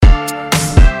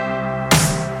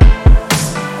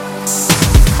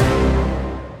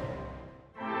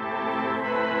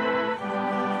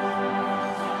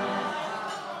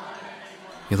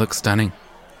You look stunning.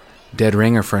 Dead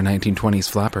ringer for a 1920s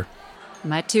flapper.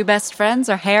 My two best friends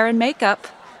are hair and makeup.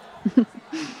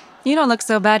 You don't look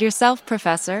so bad yourself,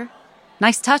 Professor.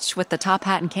 Nice touch with the top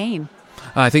hat and cane.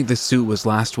 I think this suit was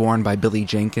last worn by Billy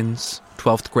Jenkins,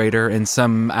 12th grader, in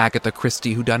some Agatha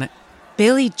Christie whodunit.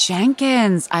 Billy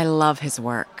Jenkins! I love his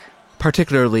work.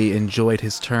 Particularly enjoyed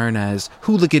his turn as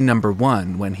hooligan number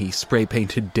 1 when he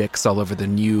spray-painted dicks all over the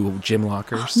new gym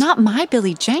lockers. Not my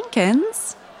Billy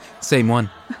Jenkins. Same one.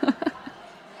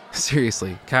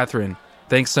 Seriously, Catherine,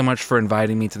 thanks so much for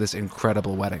inviting me to this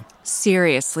incredible wedding.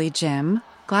 Seriously, Jim.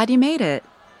 Glad you made it.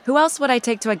 Who else would I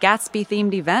take to a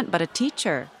Gatsby-themed event but a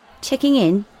teacher? Checking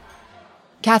in.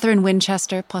 Catherine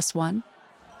Winchester +1.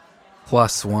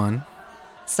 +1.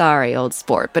 Sorry, old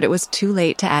sport, but it was too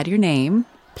late to add your name.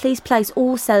 Please place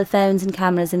all cell phones and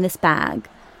cameras in this bag.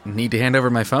 Need to hand over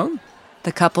my phone?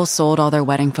 The couple sold all their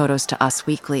wedding photos to Us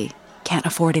Weekly. Can't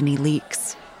afford any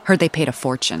leaks. Heard they paid a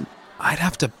fortune. I'd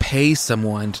have to pay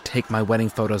someone to take my wedding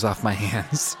photos off my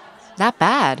hands. That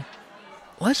bad?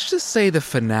 Let's just say the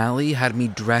finale had me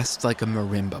dressed like a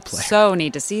marimba player. So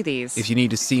need to see these. If you need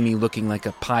to see me looking like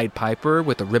a Pied Piper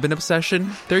with a ribbon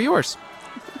obsession, they're yours.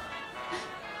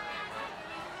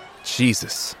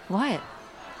 Jesus. What?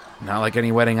 Not like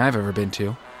any wedding I've ever been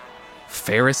to.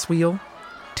 Ferris wheel?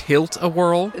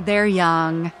 Tilt-a-whirl? They're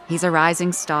young. He's a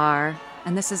rising star.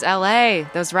 And this is L.A.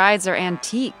 Those rides are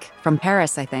antique. From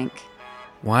Paris, I think.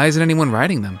 Why isn't anyone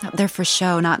riding them? They're for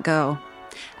show, not go.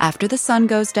 After the sun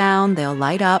goes down, they'll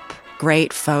light up.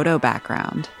 Great photo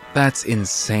background. That's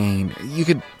insane. You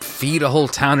could feed a whole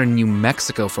town in New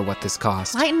Mexico for what this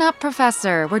cost. Lighten up,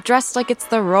 Professor. We're dressed like it's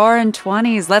the roaring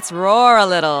 20s. Let's roar a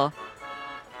little.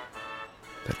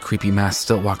 That creepy masked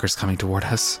Stiltwalker's coming toward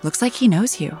us. Looks like he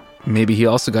knows you. Maybe he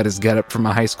also got his getup from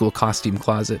a high school costume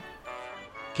closet.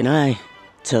 Can I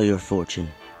tell your fortune?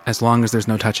 As long as there's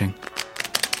no touching.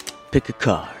 Pick a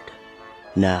card.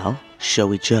 Now,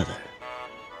 show each other.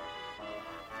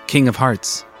 King of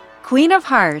Hearts. Queen of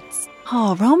Hearts.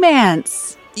 Oh,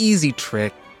 romance. Easy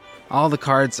trick. All the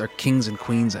cards are kings and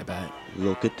queens, I bet.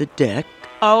 Look at the deck.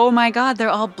 Oh my God, they're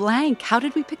all blank. How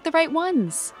did we pick the right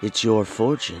ones? It's your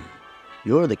fortune.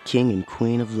 You're the king and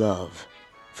queen of love.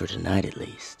 For tonight, at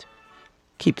least.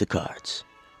 Keep the cards.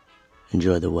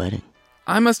 Enjoy the wedding.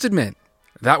 I must admit,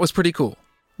 that was pretty cool.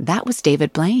 That was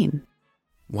David Blaine.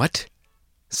 What?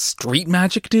 Street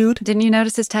magic dude? Didn't you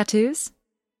notice his tattoos?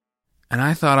 And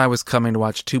I thought I was coming to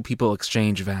watch two people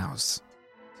exchange vows.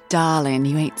 Darling,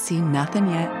 you ain't seen nothing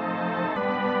yet.